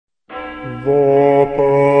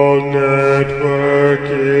Vorpal Network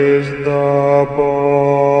is the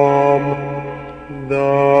bomb,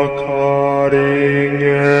 the cutting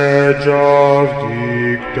edge of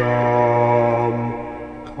geekdom.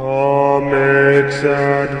 Comics,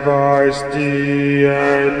 advice, D&D,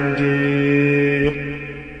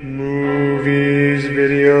 movies,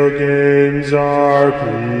 video games,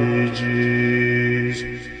 RPGs.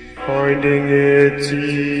 Finding it's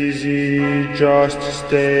easy, just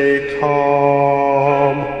stay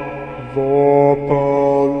calm.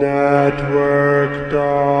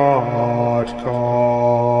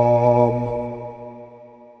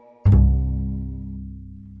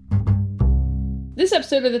 This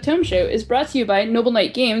episode of The Tome Show is brought to you by Noble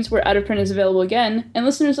Knight Games, where Out of Print is available again, and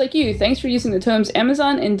listeners like you, thanks for using the Tome's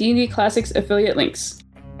Amazon and D&D Classics affiliate links.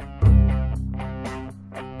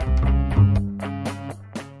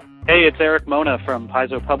 Hey, it's Eric Mona from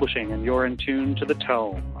Paizo Publishing, and you're in tune to The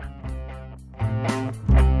Tome.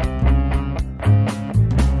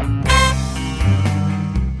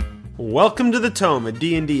 Welcome to The Tome, a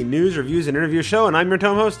D&D news, reviews, and interview show, and I'm your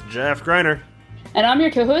Tome host, Jeff Greiner. And I'm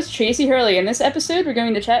your co-host, Tracy Hurley. In this episode, we're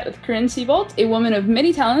going to chat with Corinne Seabolt, a woman of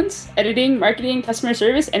many talents, editing, marketing, customer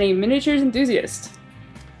service, and a miniatures enthusiast.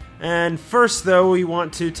 And first, though, we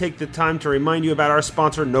want to take the time to remind you about our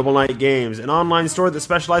sponsor, Noble Knight Games, an online store that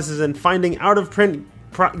specializes in finding out-of-print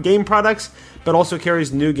game products, but also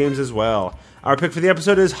carries new games as well. Our pick for the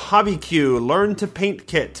episode is Hobby Q, Learn to Paint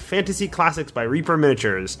Kit, Fantasy Classics by Reaper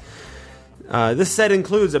Miniatures. This set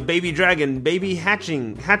includes a baby dragon, baby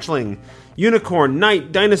hatchling, unicorn,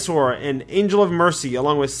 knight, dinosaur, and angel of mercy,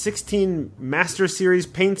 along with 16 Master Series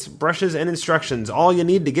paints, brushes, and instructions, all you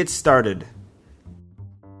need to get started.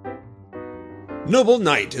 Noble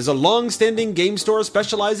Knight is a long-standing game store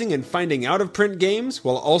specializing in finding out-of-print games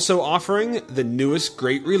while also offering the newest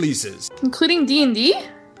great releases. Including D&D?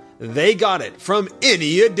 They got it from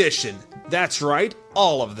any edition. That's right,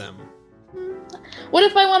 all of them. What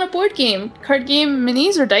if I want a board game, card game,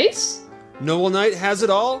 minis, or dice? Noble Knight has it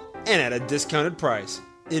all, and at a discounted price.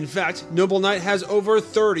 In fact, Noble Knight has over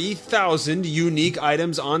 30,000 unique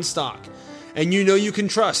items on stock. And you know you can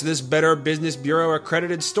trust this Better Business Bureau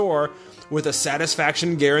accredited store with a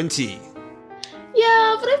satisfaction guarantee.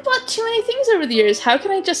 Yeah, but I've bought too many things over the years. How can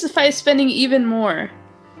I justify spending even more?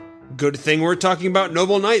 Good thing we're talking about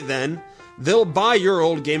Noble Knight then. They'll buy your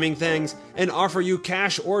old gaming things and offer you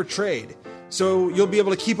cash or trade, so you'll be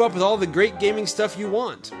able to keep up with all the great gaming stuff you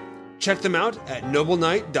want. Check them out at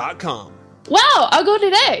nobleknight.com. Wow, I'll go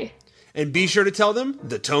today! And be sure to tell them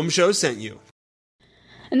the Tome Show sent you.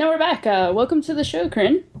 And now we're back. Welcome to the show,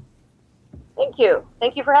 Corinne. Thank you.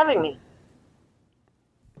 Thank you for having me.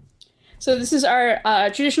 So this is our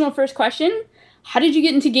traditional first question. How did you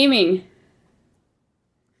get into gaming?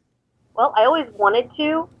 Well, I always wanted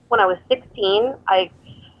to. When I was 16, I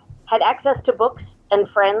had access to books and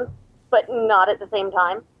friends, but not at the same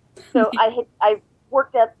time. So I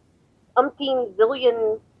worked at umpteen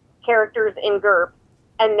zillion characters in GURP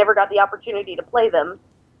and never got the opportunity to play them.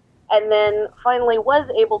 And then finally was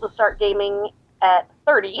able to start gaming at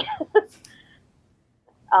 30.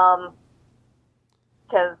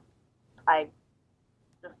 Because I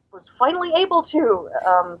just was finally able to,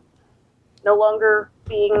 no longer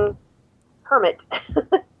being hermit.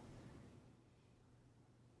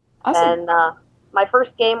 Awesome. And my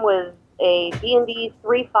first game was a D&D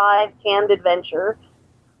 3.5 canned adventure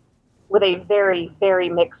with a very, very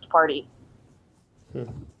mixed party.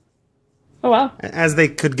 Oh, wow. As they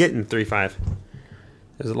could get in 3.5.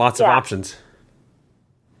 There's lots of options.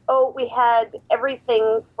 Oh, we had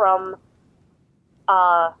everything from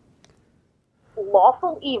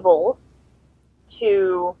lawful evil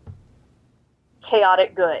to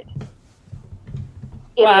chaotic good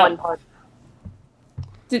in one party.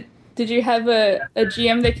 Did you have a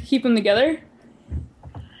GM that could keep them together?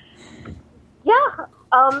 Yeah,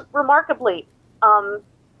 remarkably. And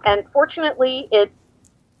fortunately, it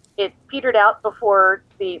petered out before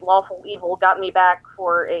the lawful evil got me back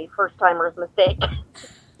for a first-timer's mistake.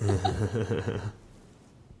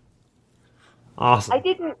 Awesome. I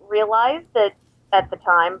didn't realize that at the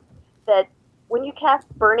time that when you cast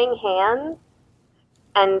Burning Hands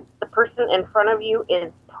and the person in front of you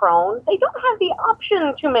is prone, they don't have the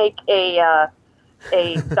option to make a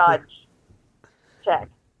dodge check.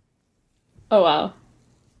 Oh, wow.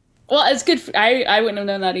 Well, it's good. I wouldn't have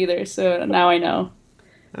known that either, so now I know.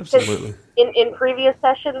 Absolutely. In previous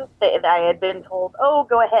sessions, I had been told, "Oh,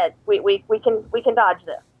 go ahead. We can dodge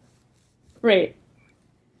this." Right.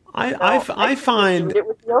 I find it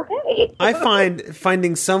would be okay. I find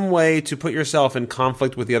finding some way to put yourself in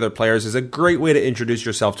conflict with the other players is a great way to introduce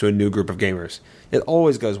yourself to a new group of gamers. It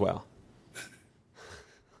always goes well.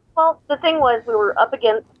 Well, the thing was, we were up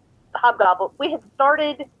against Hobgoblin. We had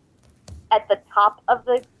started at the top of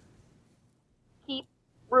the keep,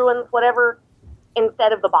 ruins, whatever,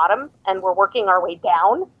 instead of the bottom, and we're working our way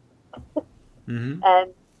down. Mm-hmm.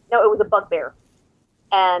 And no, it was a bugbear.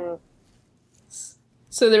 And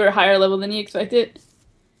So they were higher level than you expected?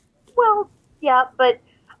 well, yeah,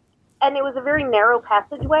 and it was a very narrow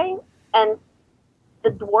passageway, and the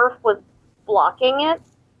dwarf was blocking it,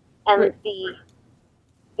 and Right.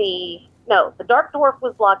 the dark dwarf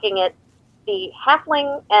was blocking it. The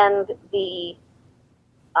halfling and the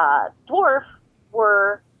dwarf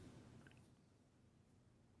were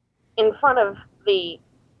in front of the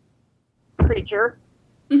creature,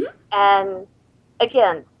 Mhm. and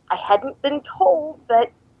again, I hadn't been told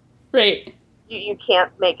that Right. you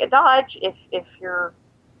can't make a dodge if you're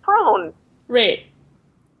prone. Right.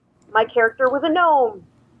 My character was a gnome,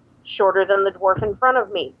 shorter than the dwarf in front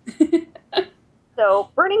of me. So,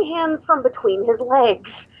 burning hands from between his legs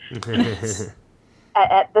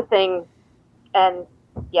at the thing, and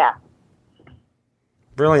yeah,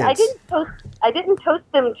 Brilliant. I didn't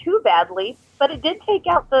toast them too badly, but it did take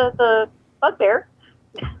out the bugbear.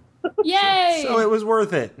 Yay! So it was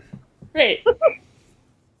worth it. Right.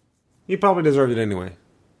 You probably deserved it anyway.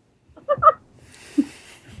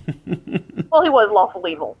 Well, he was lawful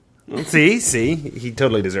evil. See, he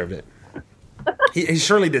totally deserved it. He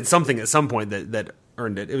surely did something at some point that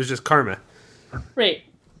earned it. It was just karma. Right.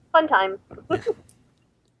 Fun times.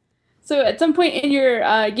 So at some point in your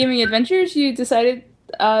gaming adventures, you decided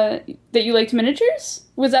that you liked miniatures?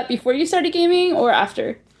 Was that before you started gaming or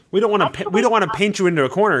after? We don't want to paint you into a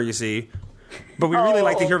corner, you see. But we really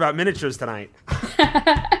like to Oh. hear about miniatures tonight.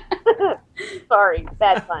 Sorry,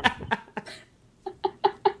 bad pun.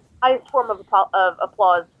 Highest form of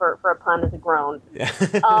applause for a pun is a groan.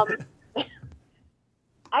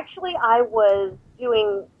 Actually, I was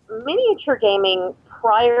doing miniature gaming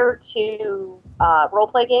prior to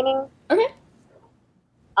roleplay gaming. Okay.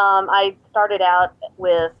 I started out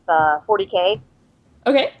with 40K.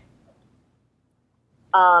 Okay.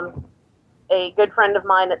 A good friend of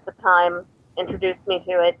mine at the time introduced me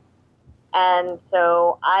to it, and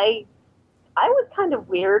so I was kind of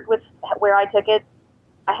weird with where I took it.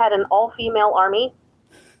 I had an all-female army.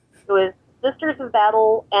 It was Sisters of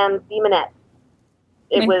Battle and Demonettes.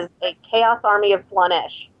 It Nice. was a chaos army of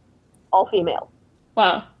Slaanesh, all female.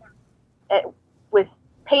 Wow. With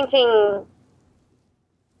painting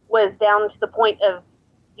was down to the point of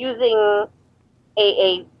using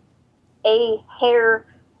a hair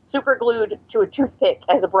super glued to a toothpick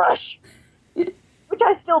as a brush, which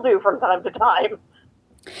I still do from time to time.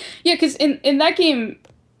 Yeah, because in that game,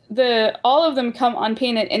 all of them come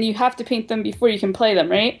unpainted, and you have to paint them before you can play them,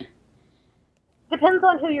 right? Depends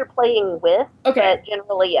on who you're playing with, Okay. but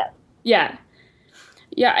generally, yes. Yeah.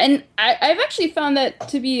 Yeah, and I've actually found that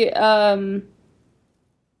to be a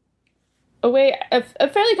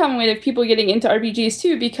fairly common way of people getting into RPGs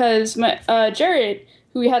too, because Jared,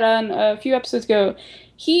 who we had on a few episodes ago,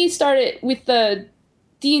 he started with the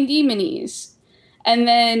D&D minis, and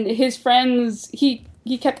then his friends, he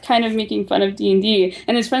kept kind of making fun of D&D,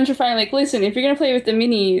 and his friends were finally like, listen, if you're going to play with the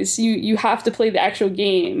minis, you have to play the actual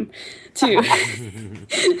game too.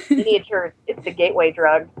 Miniatures, it's the gateway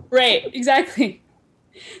drug. Right, exactly.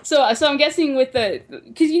 So I'm guessing with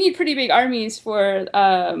because you need pretty big armies for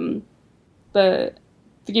the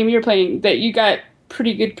game you're playing, that you got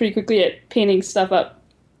pretty good pretty quickly at painting stuff up.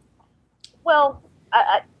 Well,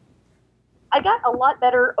 I got a lot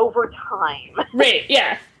better over time. Right,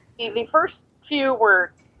 yeah. The first few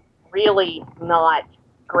were really not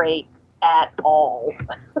great at all.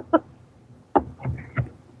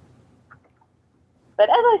 But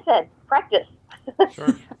as I said, practice.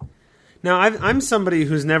 Sure. Now, I'm somebody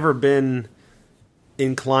who's never been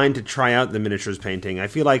inclined to try out the miniatures painting. I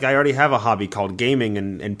feel like I already have a hobby called gaming,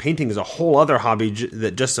 and painting is a whole other hobby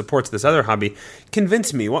that just supports this other hobby.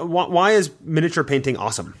 Convince me, why is miniature painting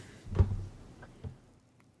awesome?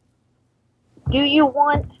 Do you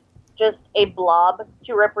want just a blob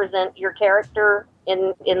to represent your character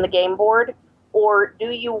in the game board, or do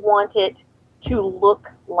you want it to look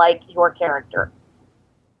like your character?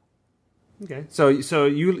 Okay, so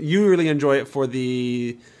you really enjoy it for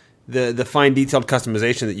the fine detailed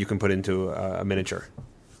customization that you can put into a miniature.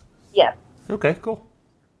 Yes. Okay, cool.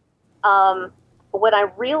 When I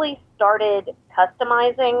really started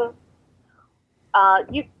customizing,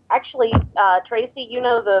 you actually, Tracy, you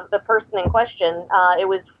know the person in question. It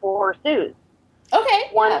was for Sue's. Okay.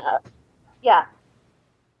 One, yeah,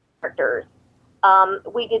 characters.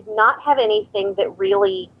 We did not have anything that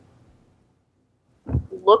really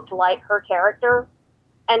looked like her character,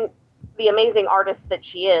 and the amazing artist that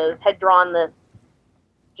she is, had drawn this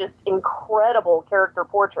just incredible character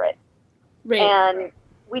portrait. Right. And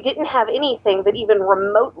we didn't have anything that even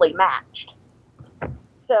remotely matched.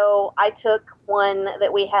 So I took one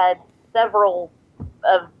that we had several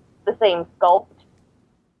of the same sculpt,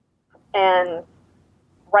 and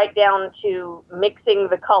right down to mixing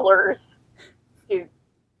the colors to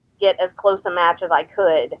get as close a match as I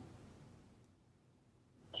could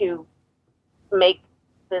to make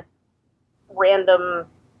this random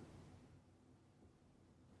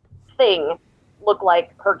thing look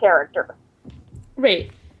like her character.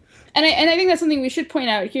 Right. And I think that's something we should point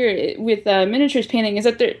out here with miniatures painting, is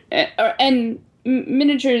that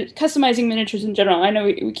miniatures, customizing miniatures in general. I know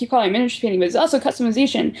we keep calling it miniatures painting, but it's also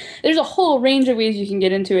customization. There's a whole range of ways you can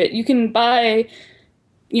get into it. You can buy,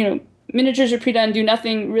 miniatures are pre-done, do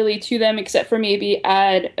nothing really to them except for maybe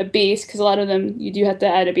add a base, because a lot of them you do have to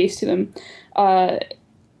add a base to them.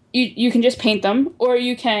 You can just paint them, or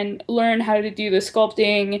you can learn how to do the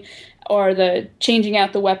sculpting or the changing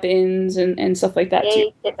out the weapons and stuff like that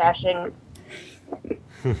too. Kit bashing.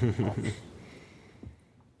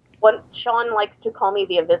 What Sean likes to call me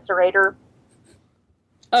the eviscerator.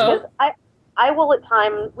 Oh. Because I will at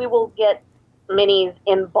times, we will get minis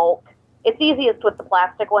in bulk. It's easiest with the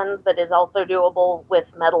plastic ones, but is also doable with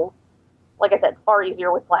metals. Like I said, far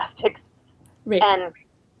easier with plastics. Right. And,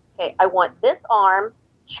 okay, I want this arm,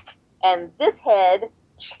 and this head,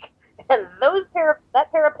 and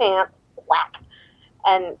that pair of pants, whack,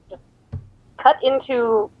 and just cut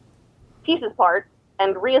into pieces parts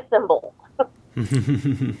and reassemble.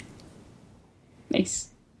 Nice.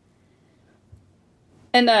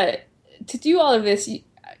 And to do all of this,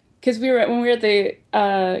 because when we were at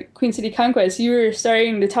the Queen City Conquest, you were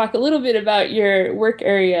starting to talk a little bit about your work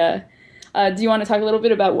area. Do you want to talk a little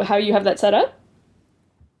bit about how you have that set up?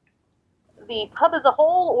 The pub as a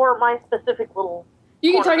whole, or my specific little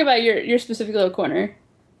You can corner? talk about your specific little corner.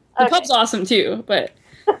 The Okay. pub's awesome too, but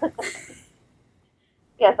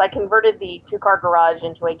Yes, I converted the two-car garage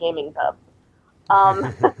into a gaming pub.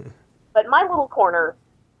 But my little corner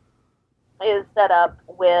is set up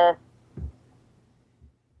with,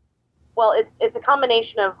 well, it's a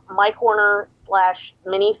combination of my corner /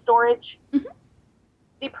 mini storage. Mhm.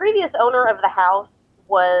 The previous owner of the house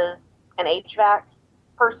was an HVAC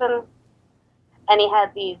person, and he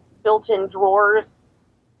had these built-in drawers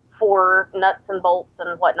for nuts and bolts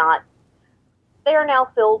and whatnot. They are now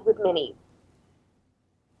filled with minis.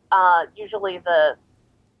 Usually the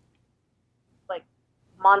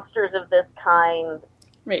monsters of this kind,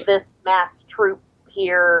 right. this mass troop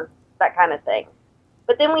here, that kind of thing.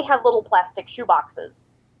 But then we have little plastic shoeboxes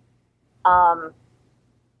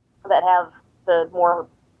that have the more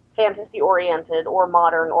fantasy-oriented or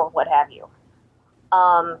modern or what have you.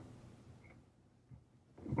 And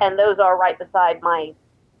those are right beside my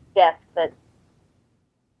desk that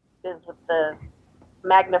is with the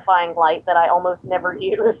magnifying light that I almost never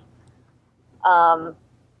use.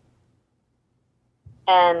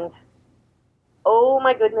 And oh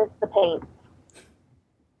my goodness, the paint.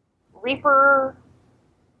 Reaper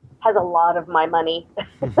has a lot of my money.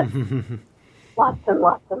 Lots and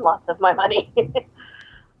lots and lots of my money.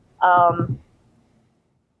 And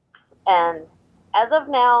as of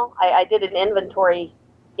now, I did an inventory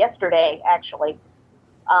yesterday, actually.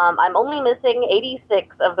 I'm only missing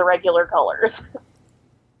 86 of the regular colors.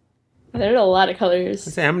 There are a lot of colors.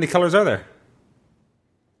 Say, how many colors are there?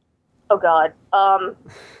 Oh God. Are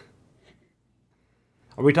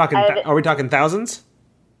we talking? I have- Are we talking thousands?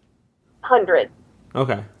 100.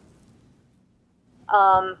 Okay.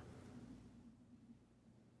 About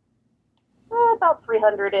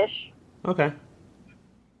 300-ish. Okay.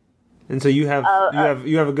 And so you have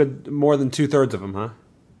you have a good more than 2/3 of them, huh?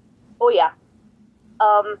 Oh yeah.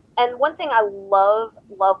 And one thing I love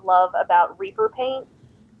about Reaper paint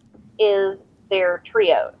is their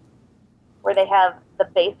trios, where they have the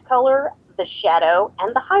base color, the shadow,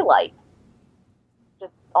 and the highlight.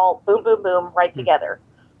 Just all boom, boom, boom right together,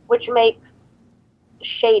 which makes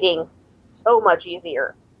shading so much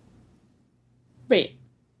easier. Right.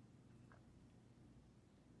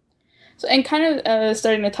 So, and kind of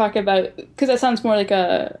starting to talk about, because that sounds more like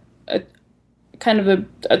a kind of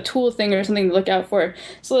a tool thing or something to look out for.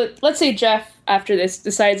 So let's say Jeff, after this,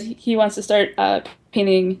 decides he wants to start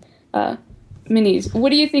painting minis. What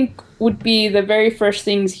do you think would be the very first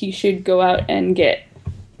things he should go out and get?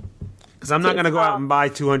 Because I'm not going to go out and buy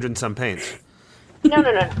 200 and some paints. No.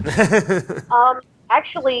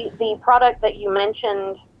 Actually, the product that you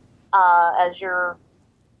mentioned as your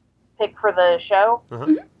pick for the show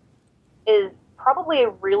is probably a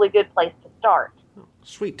really good place to start.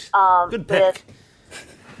 Sweet. With Good pick.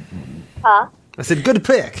 Huh? I said good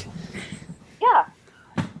pick. Yeah.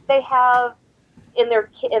 They have in their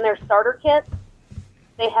starter kit,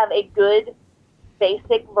 they have a good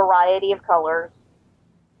basic variety of colors.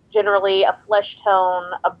 Generally a flesh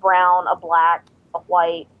tone, a brown, a black, a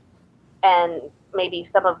white, and maybe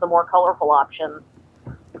some of the more colorful options.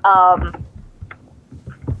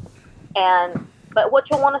 But what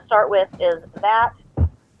you'll want to start with is that,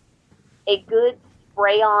 a good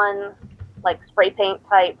spray-on, like spray paint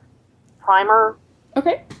type primer.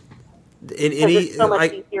 Okay. In any, so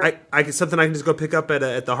much easier. something I can just go pick up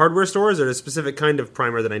at the hardware store. Is there a specific kind of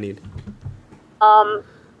primer that I need?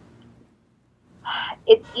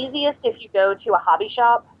 It's easiest if you go to a hobby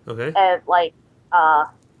shop. Okay. And like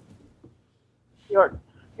your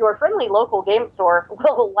friendly local game store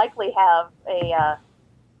will likely have a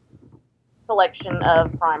selection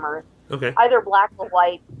of primers. Okay. Either black or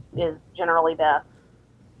white is generally best.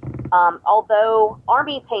 Although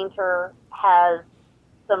Army Painter has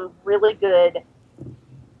some really good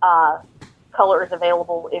colors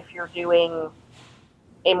available if you're doing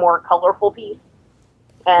a more colorful piece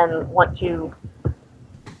and want to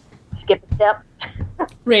skip a step.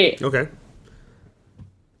 Right. Okay.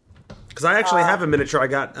 Because I actually have a miniature I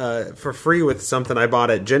got for free with something I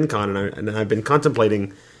bought at Gen Con, and I've been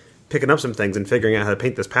contemplating picking up some things and figuring out how to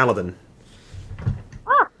paint this paladin.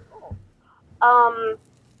 Cool.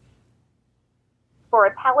 For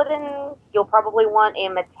a paladin, you'll probably want a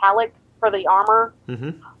metallic for the armor.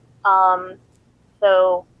 Mm-hmm.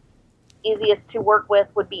 So easiest to work with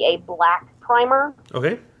would be a black primer.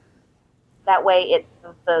 Okay. That way,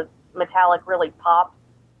 the metallic really pops,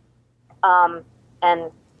 and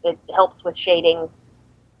it helps with shading.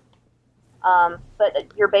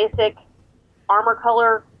 But your basic armor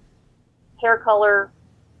color, hair color,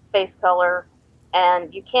 face color,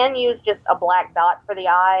 and you can use just a black dot for the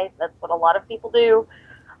eye. That's what a lot of people do.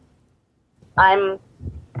 I'm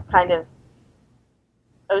kind of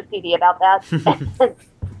OCD about that,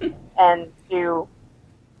 and do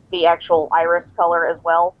the actual iris color as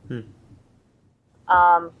well.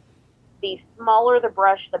 The smaller the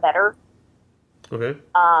brush, the better. Okay.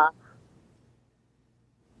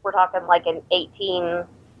 We're talking like an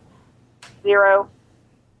 18-0,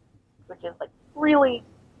 which is like really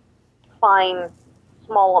fine,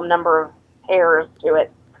 small number of hairs to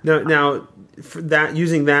it. Now, for that,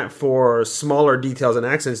 using that for smaller details and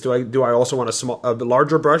accents, do I also want a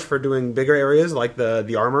larger brush for doing bigger areas like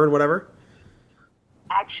the armor and whatever?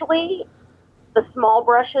 Actually, the small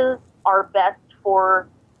brushes are best for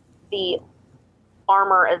the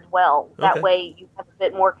armor as well. That Okay. way you have a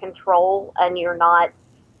bit more control and you're not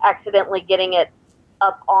accidentally getting it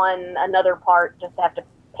up on another part just to have to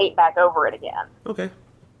paint back over it again. Okay.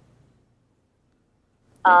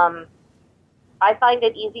 I find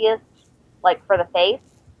it easiest, like for the face,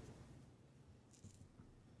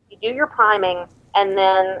 you do your priming and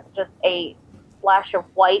then just a splash of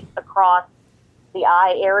white across the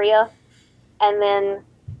eye area, and then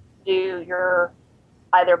do your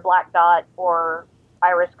either black dot or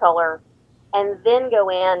iris color, and then go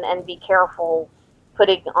in and be careful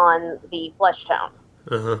putting on the flesh tone.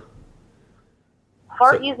 Uh-huh.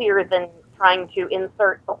 Far easier than trying to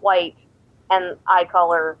insert the white and eye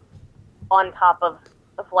color on top of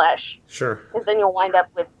the flesh, Sure. because then you'll wind up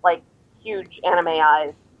with like huge anime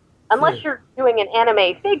eyes. Unless you're doing an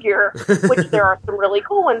anime figure, which there are some really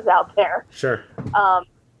cool ones out there. Sure.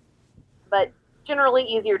 But generally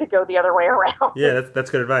easier to go the other way around. Yeah, that's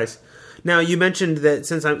good advice. Now, you mentioned that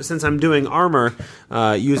since I'm doing armor,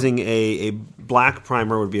 using a black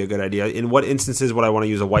primer would be a good idea. In what instances would I want to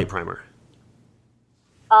use a white primer?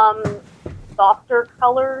 Softer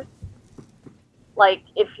colors, like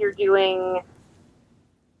if you're doing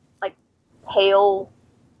like pale,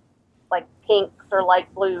 like pinks or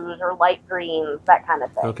light blues or light greens, that kind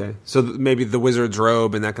of thing. Okay, so maybe the wizard's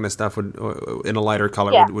robe and that kind of stuff would, in a lighter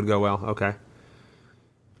color, would go well. Okay.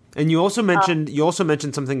 And you also mentioned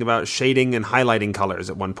something about shading and highlighting colors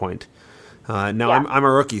at one point. Now I'm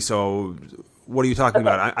a rookie, so what are you talking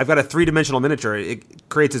about? I've got a 3-dimensional miniature. It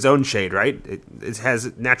creates its own shade, right? It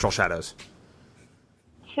has natural shadows.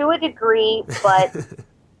 To a degree, but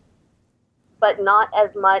but not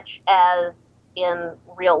as much as in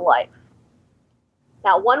real life.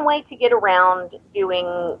 Now, one way to get around doing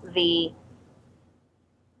the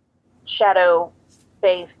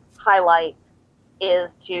shadow-based highlight is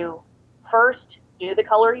to first do the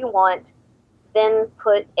color you want, then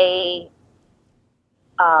put a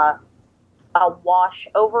wash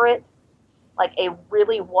over it, like a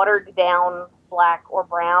really watered-down black or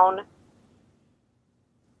brown,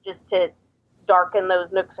 just to darken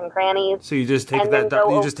those nooks and crannies. So you just take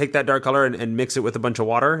that dark color and mix it with a bunch of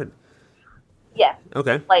water?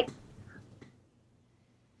 Okay. Like,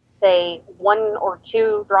 say, 1 or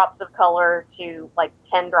 2 drops of color to, like,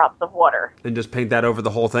 10 drops of water. And just paint that over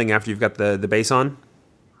the whole thing after you've got the base on?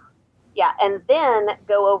 Yeah, and then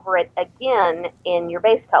go over it again in your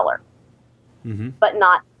base color. Mm-hmm. But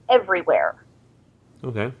not everywhere.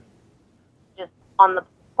 Okay. Just on the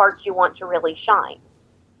parts you want to really shine.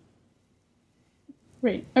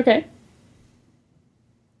 Right. Okay.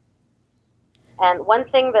 And one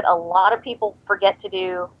thing that a lot of people forget to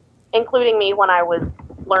do, including me when I was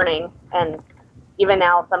learning, and even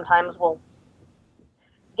now sometimes will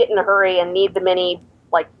get in a hurry and need the mini,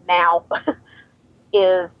 like, now,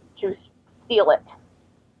 is to seal it.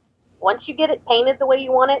 Once you get it painted the way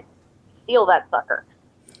you want it, seal that sucker.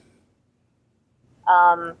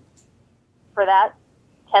 For that,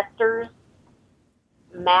 Testors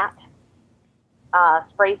matte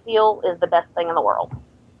spray seal is the best thing in the world.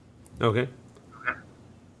 Okay.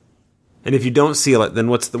 And if you don't seal it, then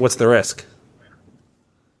what's the risk?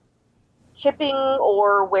 Chipping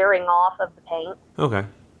or wearing off of the paint. Okay.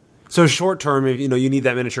 So short term, if you need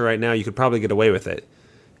that miniature right now, you could probably get away with it,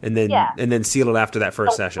 and then seal it after that 1st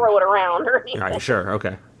Don't session. throw it around or anything. All right. Sure.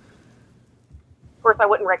 Okay. Of course, I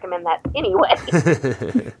wouldn't recommend that anyway.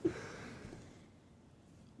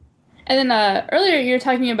 And then earlier you were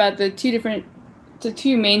talking about the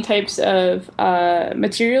two main types of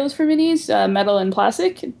materials for minis, metal and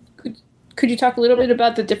plastic. Could you talk a little bit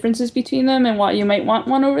about the differences between them and why you might want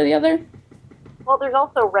one over the other? Well, there's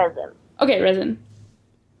also resin. Okay, resin.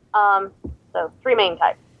 So 3 main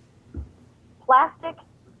types. Plastic,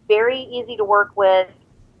 very easy to work with,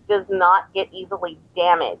 does not get easily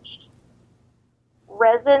damaged.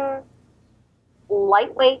 Resin,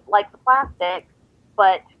 lightweight like the plastic,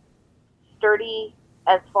 but sturdy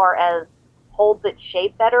as far as holds its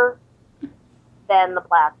shape better than the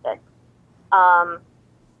plastic.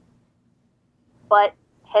 But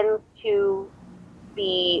tends to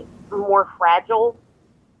be more fragile.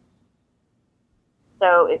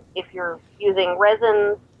 So if you're using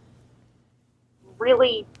resin,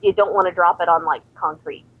 really you don't want to drop it on, like,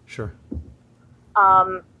 concrete. Sure.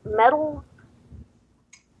 Metals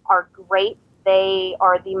are great. They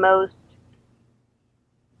are the most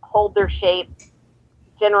hold their shape,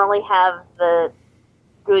 generally have the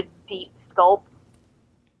good deep sculpt,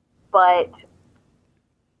 but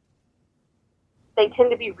they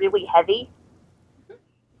tend to be really heavy.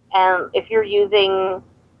 And if you're using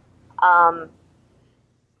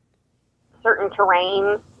certain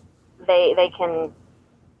terrains, they can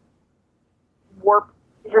warp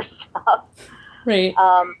your stuff. Right.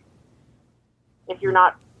 If you're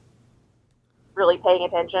not really paying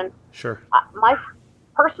attention. Sure. My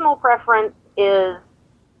personal preference is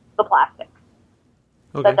the plastics.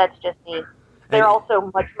 Okay. But that's just me. They're And-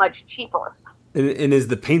 also much, much cheaper. And is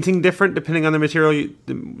the painting different depending on the material,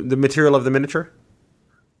 the material of the miniature,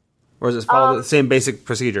 or does it follow the same basic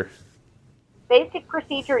procedure? Basic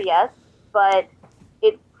procedure, yes, but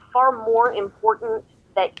it's far more important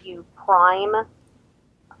that you prime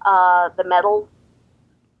the metals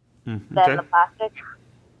than Okay. the plastic.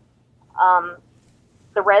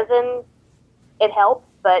 The resin, it helps,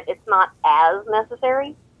 but it's not as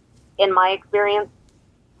necessary, in my experience.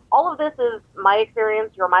 All of this is my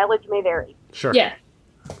experience. Your mileage may vary. Sure. Yeah.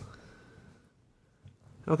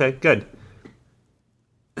 Okay, good.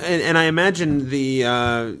 And I imagine the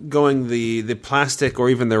going the plastic or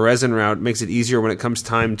even the resin route makes it easier when it comes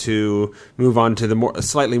time to move on to the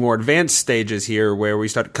slightly more advanced stages here, where we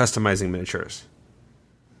start customizing miniatures.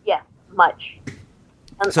 Yes, much.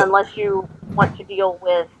 So- Unless you want to deal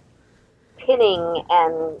with pinning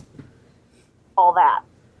and all that.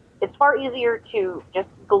 It's far easier to just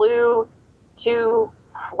glue 2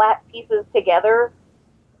 flat pieces together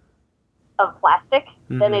of plastic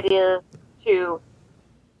than it is to,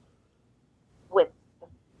 with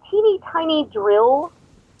teeny tiny drill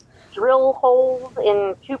holes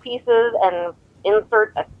in 2 pieces and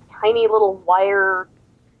insert a tiny little wire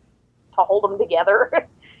to hold them together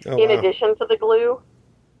in addition to the glue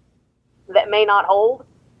that may not hold.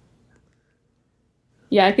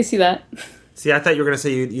 Yeah, I can see that. See, I thought you were going to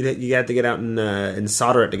say you had to get out and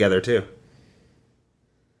solder it together too.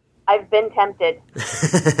 I've been tempted.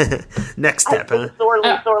 Next step, I've huh?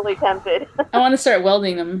 been sorely tempted. I want to start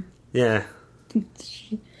welding them. Yeah.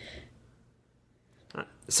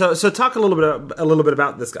 So talk a little bit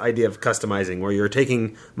about this idea of customizing, where you're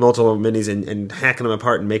taking multiple minis and hacking them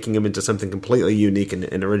apart and making them into something completely unique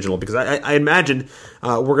and original. Because I imagine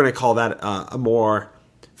we're going to call that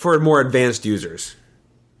for more advanced users,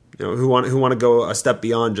 who want to go a step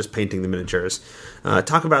beyond just painting the miniatures.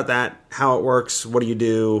 Talk about that, how it works, what do you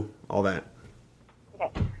do, all that. Okay.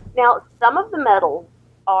 Now, some of the medals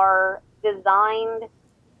are designed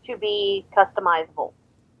to be customizable.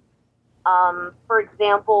 For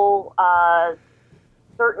example,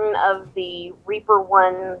 certain of the Reaper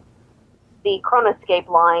ones, the Chronoscape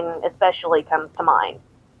line especially comes to mind,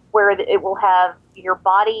 where it will have your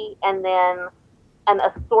body and then an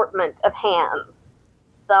assortment of hands,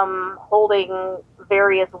 some holding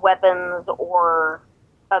various weapons or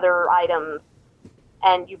other items,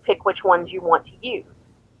 and you pick which ones you want to use.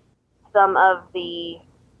 Some of the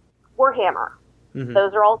Warhammer,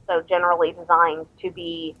 those are also generally designed to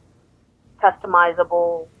be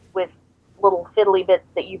customizable with little fiddly bits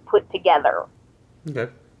that you put together.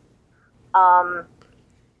 Okay.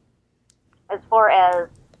 As far as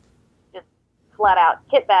just flat out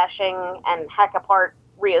kit bashing and hack apart,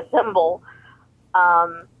 reassemble,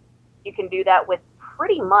 you can do that with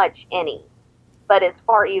pretty much any, but it's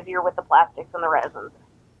far easier with the plastics and the resins.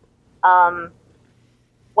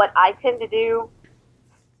 What I tend to do,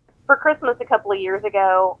 for Christmas a couple of years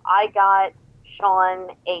ago, I got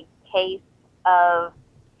Sean a case of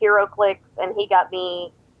HeroClix, and he got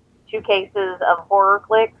me 2 cases of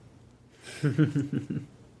HorrorClix.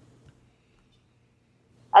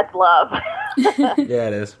 That's love. Yeah,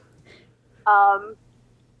 it is.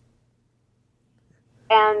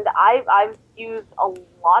 And I've used a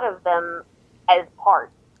lot of them as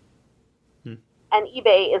parts. And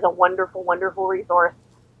eBay is a wonderful, wonderful resource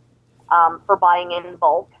for buying in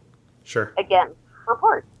bulk. Sure. Again, for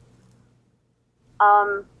parts.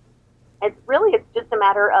 It's just a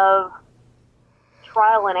matter of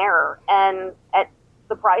trial and error. And at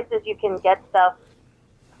the prices you can get stuff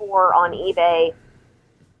for on eBay,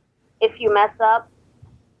 if you mess up,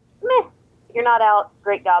 you're not out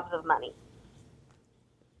great gobs of money.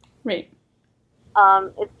 Right.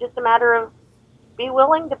 It's just a matter of be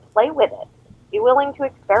willing to play with it. Be willing to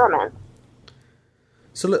experiment.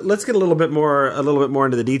 So let's get a little bit more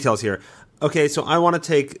into the details here. Okay, so I want to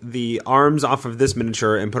take the arms off of this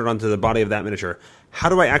miniature and put it onto the body of that miniature. How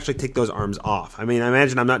do I actually take those arms off? I mean, I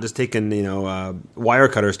imagine I'm not just taking wire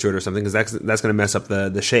cutters to it or something, because that's going to mess up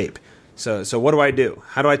the shape. So what do I do?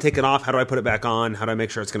 How do I take it off? How do I put it back on? How do I make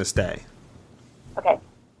sure it's going to stay? Okay.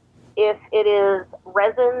 If it is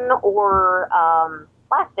resin or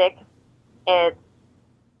plastic, it's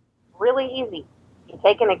really easy. You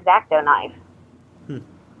take an X-Acto knife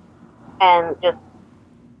and just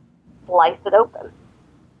slice it open.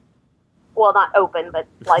 Well, not open, but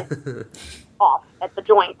slice off at the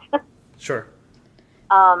joint. Sure.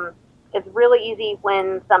 It's really easy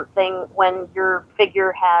when your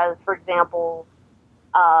figure has, for example,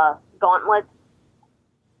 gauntlets.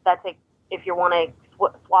 If you want to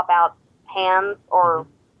swap out hands or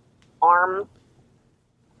arms,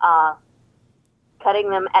 cutting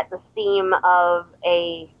them at the seam of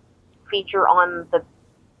a feature on the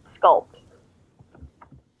sculpt,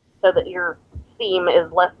 so that your seam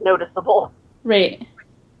is less noticeable. Right.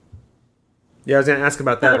 Yeah, I was going to ask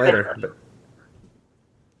about that later,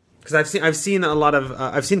 because I've seen a lot of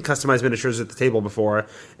I've seen customized miniatures at the table before,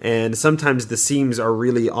 and sometimes the seams are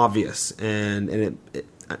really obvious, and it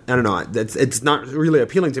I don't know, it's not really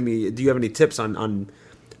appealing to me. Do you have any tips on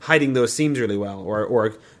hiding those seams really well,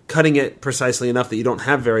 or cutting it precisely enough that you don't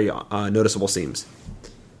have very noticeable seams?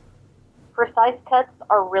 Precise cuts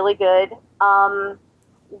are really good.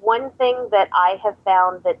 One thing that I have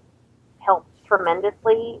found that helps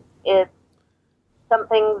tremendously is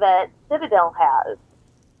something that Citadel has.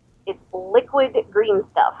 It's liquid green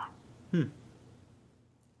stuff.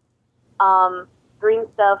 Green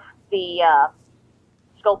stuff, the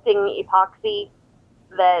sculpting epoxy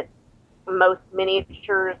that most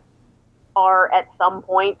miniatures are at some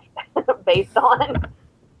point based on.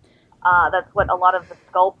 That's what a lot of the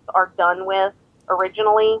sculpts are done with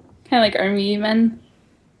originally. Kind of like Army Men.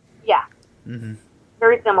 Yeah.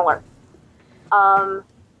 Very similar. But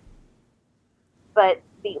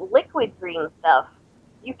the liquid green stuff,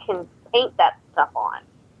 you can paint that stuff on.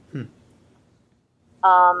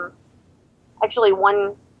 Actually,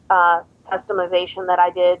 one customization that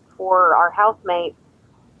I did for our housemate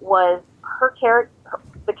was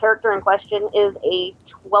the character in question is a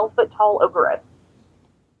 12-foot tall ogress.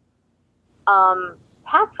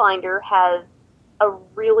 Pathfinder has a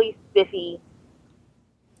really spiffy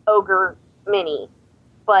ogre mini,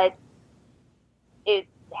 but it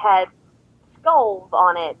had skulls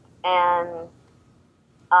on it and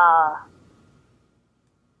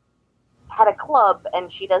had a club,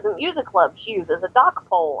 and she doesn't use a club. She uses a dock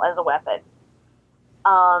pole as a weapon.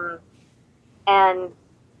 And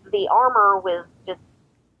the armor was just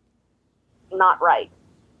not right.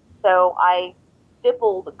 So I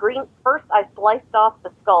stippled green. First, I sliced off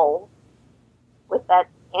the skull with that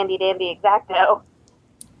handy dandy X-Acto,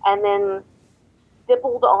 and then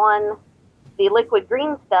stippled on the liquid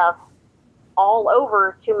green stuff all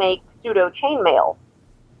over to make pseudo chainmail.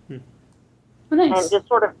 Oh, nice. And just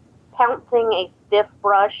sort of pouncing a stiff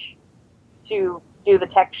brush to do the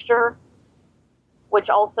texture, which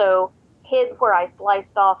also hid where I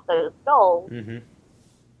sliced off those skulls. Mm-hmm.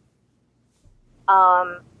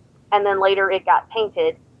 And then later it got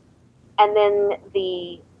painted. And then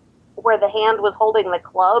where the hand was holding the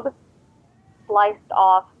club, sliced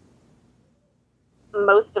off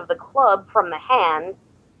most of the club from the hand,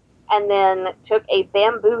 and then took a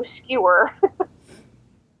bamboo skewer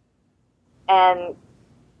and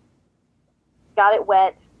got it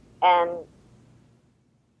wet and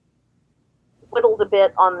whittled a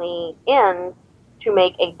bit on the end to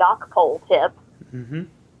make a dock pole tip, Mm-hmm.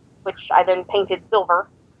 which I then painted silver,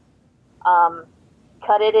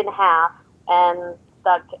 cut it in half, and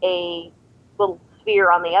stuck a little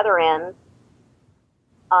sphere on the other end,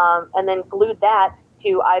 and then glued that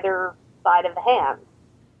to either side of the hand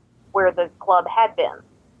where the club had been.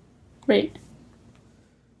 Right.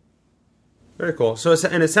 Very cool. So,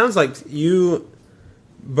 and it sounds like you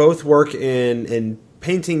both work in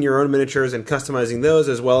painting your own miniatures and customizing those,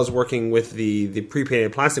 as well as working with the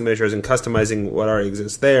pre-painted plastic miniatures and customizing what already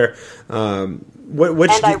exists there. I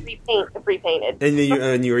repaint the pre-painted.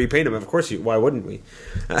 And you repaint them, of course. Why wouldn't we?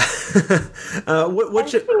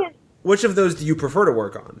 Which of those do you prefer to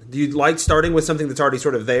work on? Do you like starting with something that's already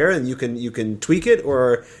sort of there and you can tweak it,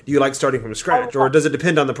 or do you like starting from scratch, or does it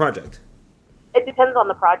depend on the project? It depends on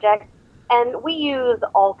the project, and we use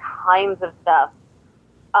all kinds of stuff,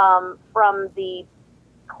 from the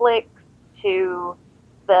Clix to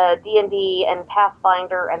the D&D and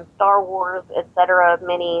Pathfinder and Star Wars, etc.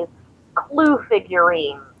 minis, Clue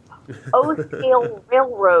figurines, O-scale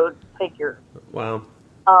railroad figures. Wow.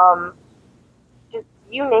 Just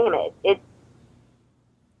you name it.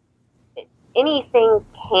 Anything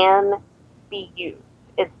can be used.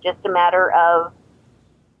 It's just a matter of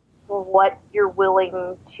what you're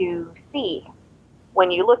willing to see when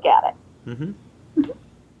you look at it. Mm-hmm.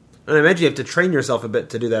 And I imagine you have to train yourself a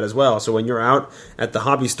bit to do that as well. So when you're out at the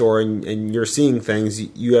hobby store and you're seeing things,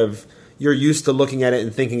 you're used to looking at it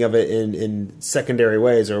and thinking of it in secondary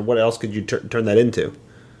ways, or what else could you turn that into?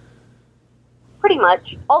 Pretty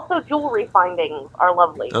much. Also, jewelry findings are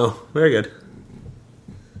lovely. Oh, very good.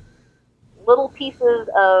 Little pieces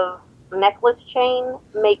of necklace chain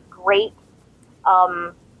make great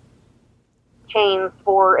chains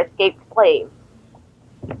for escaped slaves.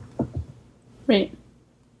 Right.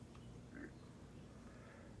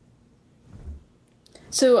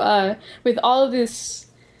 So, with all of this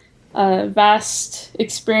vast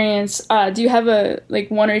experience, do you have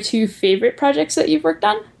one or two favorite projects that you've worked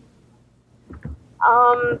on?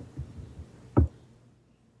 Oh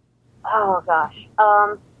gosh.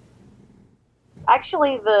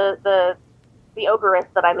 Actually, the Ogress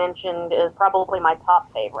that I mentioned is probably my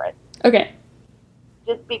top favorite. Okay.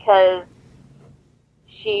 Just because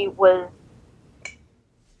she was,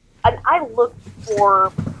 and I looked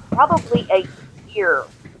for probably a year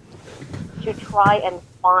to try and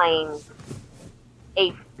find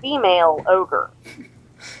a female ogre.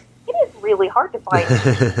 It is really hard to find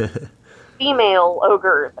female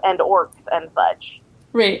ogres and orcs and such.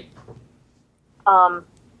 Right.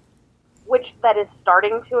 Which that is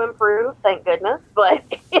starting to improve, thank goodness, but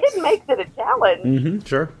it makes it a challenge. Mm-hmm,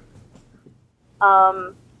 sure.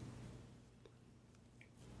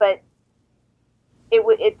 But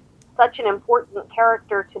it's such an important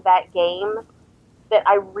character to that game that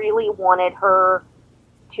I really wanted her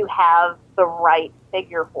to have the right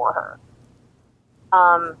figure for her.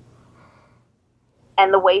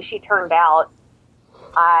 And the way she turned out,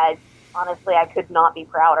 I could not be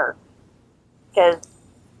prouder. Because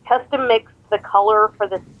custom mixed the color for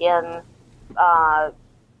the skin,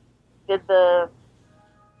 did the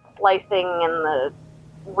slicing and the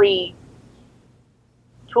retooling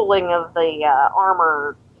of the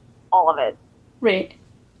armor, all of it. Right.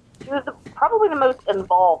 She was probably the most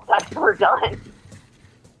involved I've ever done.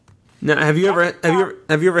 Now, have you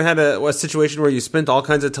ever had a situation where you spent all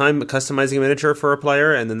kinds of time customizing a miniature for a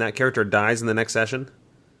player, and then that character dies in the next session?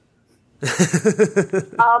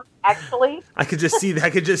 Actually, I could just see,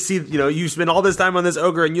 you spend all this time on this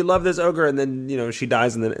ogre, and you love this ogre, and then, she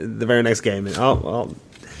dies in the very next game. And, I'll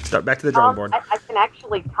start back to the drawing board. I can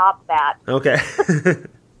actually top that. Okay.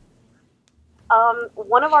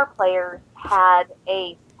 One of our players had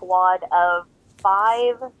a squad of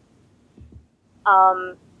 5,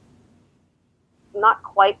 not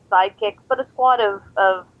quite sidekicks, but a squad of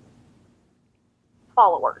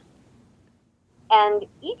followers. And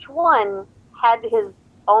each one had his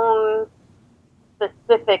own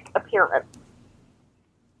specific appearance,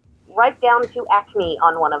 right down to acne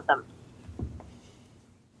on one of them.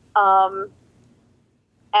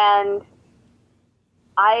 And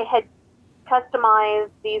I had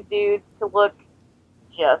customized these dudes to look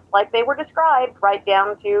just like they were described, right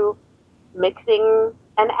down to mixing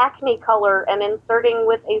an acne color and inserting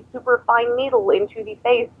with a super fine needle into the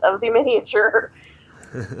face of the miniature.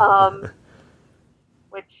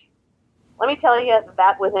 Which, let me tell you,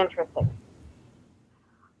 that was interesting.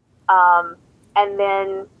 And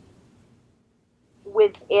then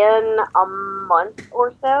within a month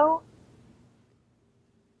or so,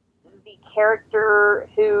 the character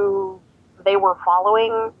who they were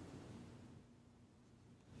following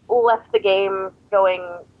left the game going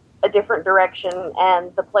a different direction,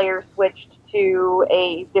 and the player switched to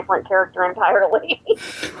a different character entirely.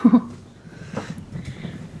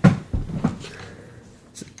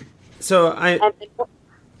 So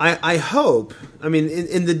I hope. I mean,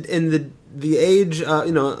 in the age,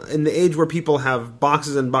 in the age where people have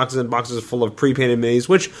boxes and boxes and boxes full of pre-painted minis,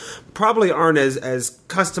 which probably aren't as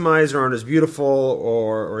customized or aren't as beautiful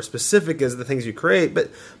or specific as the things you create, but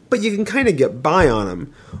you can kind of get by on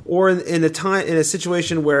them. Or in a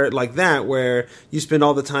situation where you spend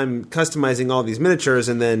all the time customizing all these miniatures,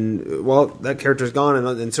 and then that character's gone,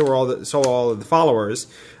 and so are all of the followers.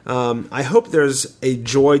 I hope there's a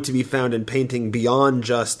joy to be found in painting beyond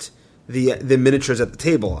just the miniatures at the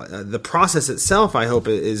table. The process itself, I hope,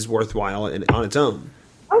 is worthwhile on its own.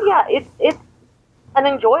 Oh yeah, it's an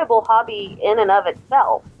enjoyable hobby in and of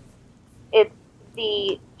itself. It's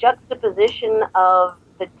the juxtaposition of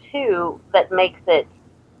the two that makes it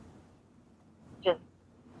just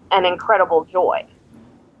an incredible joy.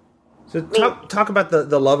 So talk about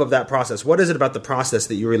the love of that process. What is it about the process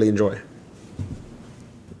that you really enjoy?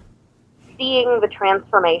 Seeing the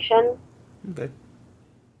transformation. Okay.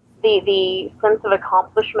 The sense of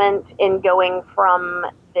accomplishment in going from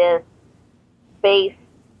this base,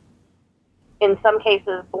 in some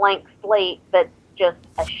cases blank slate that's just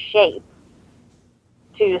a shape,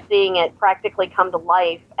 to seeing it practically come to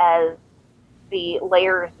life as the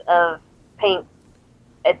layers of paint,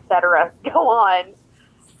 etc. go on.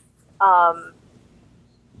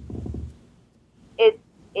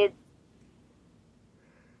 It's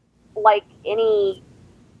like any.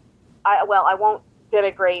 I won't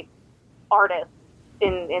denigrate artists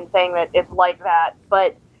in saying that it's like that,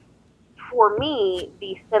 but for me,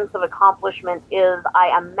 the sense of accomplishment is,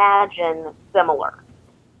 I imagine, similar.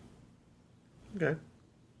 Okay.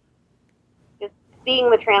 Just seeing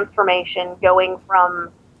the transformation, going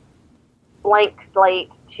from blank slate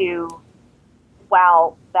to,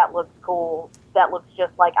 wow, that looks cool. That looks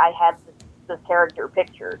just like I had this character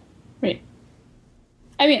pictured. Right.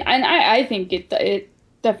 I mean, and I think it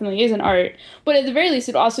definitely is an art, but at the very least,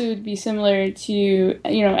 it also would be similar to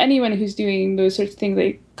anyone who's doing those sorts of things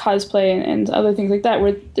like cosplay and other things like that,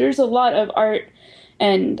 where there's a lot of art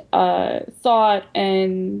and thought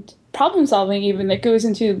and problem solving even that goes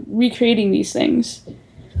into recreating these things.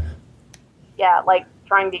 Yeah, like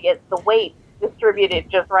trying to get the weight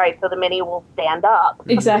distributed just right so the mini will stand up.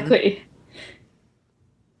 Exactly.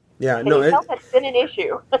 Yeah, Can you tell that's been an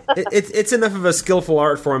issue? it's enough of a skillful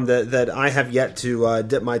art form that I have yet to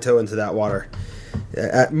dip my toe into that water.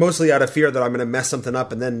 Mostly out of fear that I'm going to mess something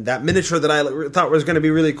up, and then that miniature that I thought was going to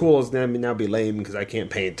be really cool is going to now be lame because I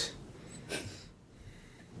can't paint.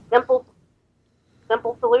 Simple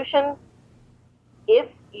solution. If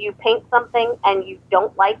you paint something and you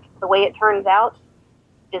don't like the way it turns out,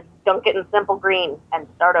 just dunk it in Simple Green and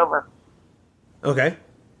start over. Okay.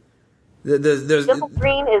 Simple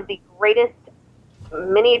Green is the greatest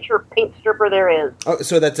miniature paint stripper there is. Oh,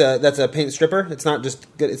 so that's a paint stripper. It's not just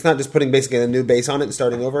putting basically a new base on it and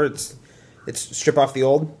starting over. It's strip off the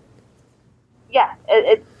old. Yeah,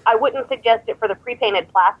 I wouldn't suggest it for the pre-painted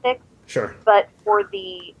plastics. Sure. But for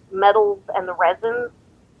the metals and the resins,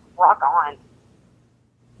 rock on.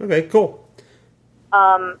 Okay, cool.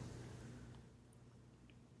 And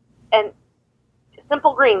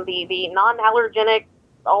Simple Green, the non-allergenic,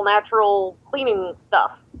 all-natural cleaning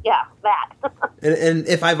stuff. Yeah, that. and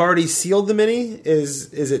if I've already sealed the mini,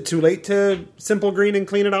 is it too late to Simple Green and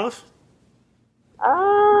clean it off?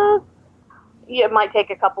 Yeah, it might take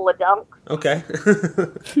a couple of dunks. Okay.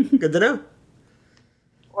 Good to know.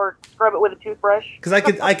 Or scrub it with a toothbrush. Because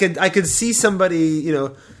I could see somebody,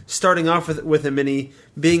 starting off with a mini,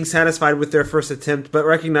 being satisfied with their first attempt, but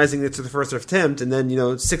recognizing it's the first attempt, and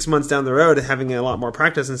then 6 months down the road, having a lot more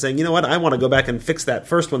practice and saying, you know what, I want to go back and fix that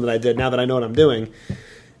first one that I did now that I know what I'm doing.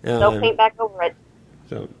 Don't paint back over it.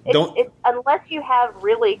 So unless you have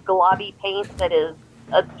really globby paint that is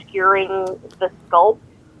obscuring the sculpt,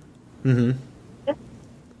 Mm-hmm. Just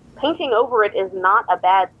painting over it is not a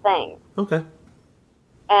bad thing. Okay.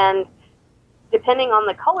 And depending on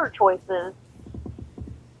the color choices,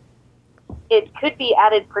 it could be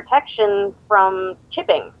added protection from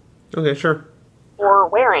chipping Okay, sure. or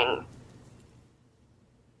wearing.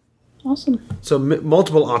 Awesome. So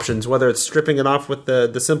multiple options, whether it's stripping it off with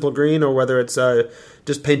the simple green or whether it's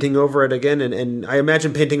just painting over it again. And I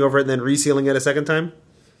imagine painting over it and then resealing it a second time?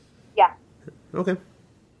 Yeah. Okay.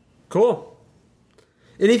 Cool.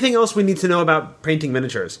 Anything else we need to know about painting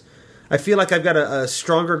miniatures? I feel like I've got a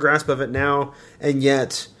stronger grasp of it now, and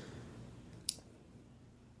yet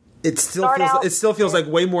it still feels like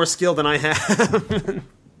way more skill than I have.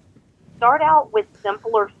 Start out with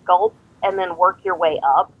simpler sculpts and then work your way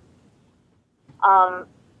up.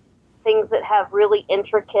 Things that have really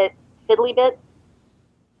intricate fiddly bits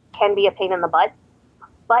can be a pain in the butt.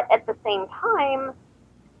 But at the same time,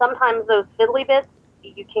 sometimes those fiddly bits,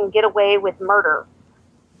 you can get away with murder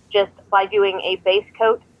just by doing a base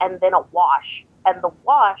coat and then a wash. And the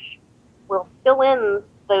wash will fill in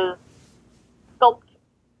those sculpt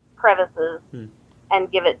crevices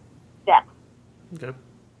and give it depth Okay.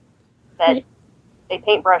 that a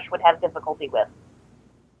paintbrush would have difficulty with.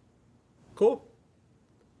 Cool.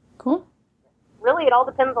 Cool. Really, it all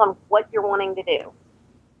depends on what you're wanting to do.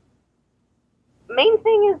 Main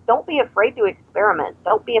thing is don't be afraid to experiment.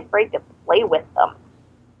 Don't be afraid to play with them.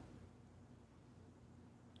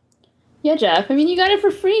 Yeah, Jeff. I mean, you got it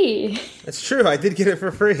for free. That's true. I did get it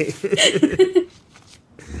for free.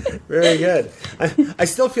 Very good. I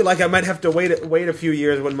still feel like I might have to wait a few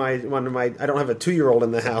years when my I don't have a 2-year-old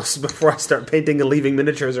in the house before I start painting and leaving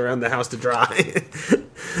miniatures around the house to dry.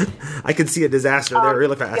 I could see a disaster there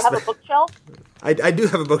really fast. Do you have a bookshelf? I do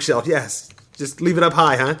have a bookshelf. Yes. Just leave it up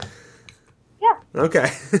high, huh? Yeah.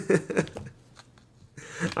 Okay.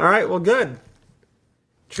 All right. Well, good.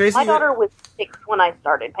 Tracy, My daughter was 6 when I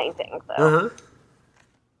started painting, so. Uh-huh.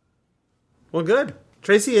 Well, good.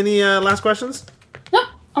 Tracy, any last questions? No,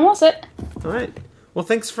 I'm all set. All right. Well,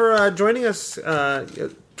 thanks for joining us,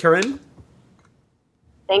 Karen.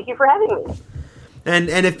 Thank you for having me.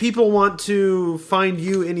 And if people want to find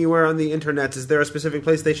you anywhere on the internet, is there a specific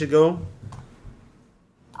place they should go?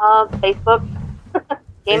 Facebook,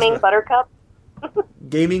 Gaming Facebook. Buttercup.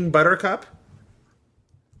 Gaming Buttercup?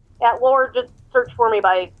 Yeah, or just search for me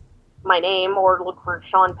by my name or look for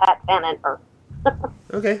Sean Pat Fannin.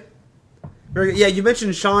 Okay. Very good. Yeah, you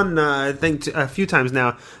mentioned Sean, I think, a few times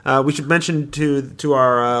now. We should mention to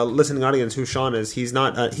our listening audience who Sean is. He's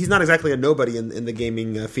not exactly a nobody in the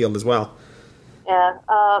gaming field as well. Yeah,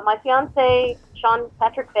 my fiance, Sean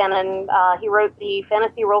Patrick Fannin, he wrote the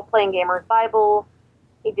Fantasy Role-Playing Gamers Bible.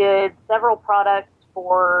 He did several products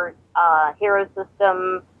for Hero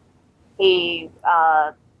System. He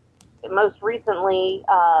most recently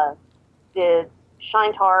did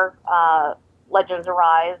Shinetar, Legends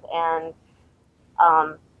Arise, and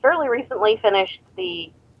fairly recently finished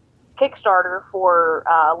the Kickstarter for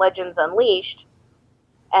Legends Unleashed,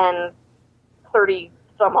 and 30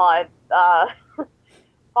 some odd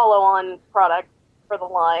follow-on products for the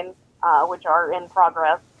line, which are in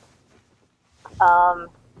progress.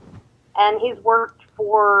 And he's worked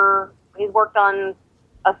on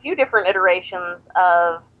a few different iterations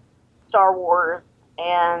of Star Wars,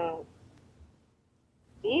 and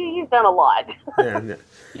he's done a lot. Yeah.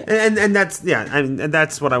 And that's I mean, and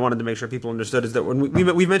that's what I wanted to make sure people understood is that when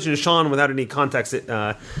we've mentioned Sean without any context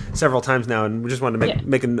several times now, and we just wanted to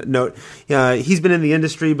make a note. He's been in the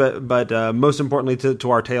industry, but most importantly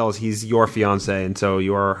to our tales, he's your fiance, and so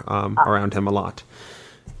you're around him a lot.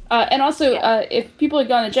 And also, if people had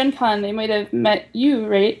gone to Gen Con, they might have met you,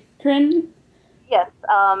 right, Corinne? Yes,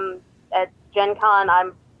 at Gen Con,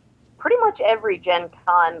 I'm pretty much every Gen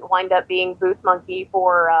Con wind up being booth monkey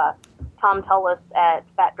for Tom Tullis at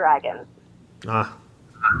Fat Dragon. Ah,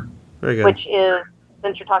 very good. Which is,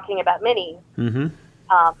 since you're talking about minis,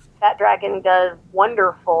 Fat Dragon does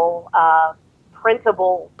wonderful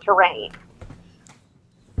printable terrain.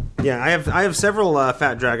 Yeah, I have several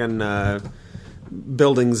Fat Dragon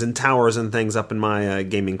buildings and towers and things up in my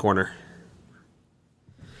gaming corner.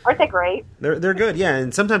 Aren't they great? They're good, yeah.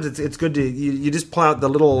 And sometimes it's good to you just pull out the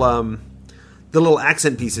little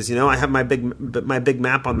accent pieces. You know, I have my big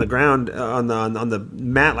map on the ground on the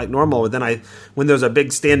mat like normal. But then when there's a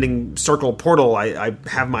big standing circle portal, I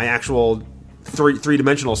have my actual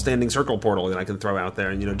three-dimensional standing circle portal that I can throw out there.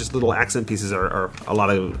 And just little accent pieces are a lot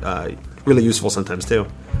of really useful sometimes too.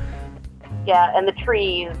 Yeah, and the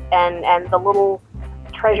trees and the little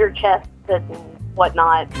treasure chests and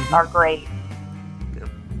whatnot are great. Yeah.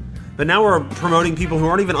 But now we're promoting people who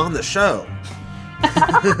aren't even on the show.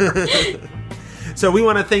 So we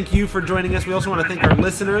want to thank you for joining us. We also want to thank our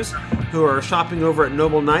listeners who are shopping over at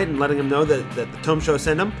Noble Knight and letting them know that the Tome Show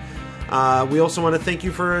sent them. We also want to thank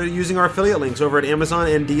you for using our affiliate links over at Amazon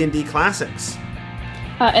and D&D Classics.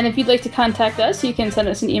 And if you'd like to contact us, you can send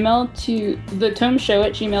us an email to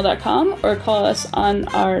thetomeshow@gmail.com or call us on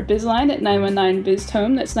our biz line at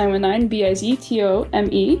 919-BIZ-TOME. That's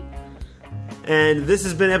 919-BIZTOME. And this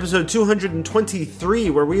has been episode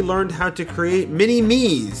 223, where we learned how to create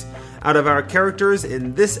mini-me's out of our characters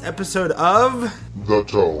in this episode of... The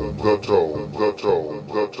Tome, the Tome, the Tome,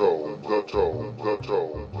 the Tome, the Tome, the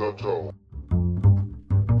Tome, the Tome.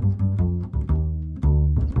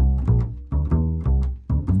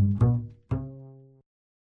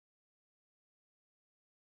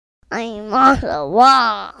 I'm on the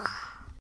wall.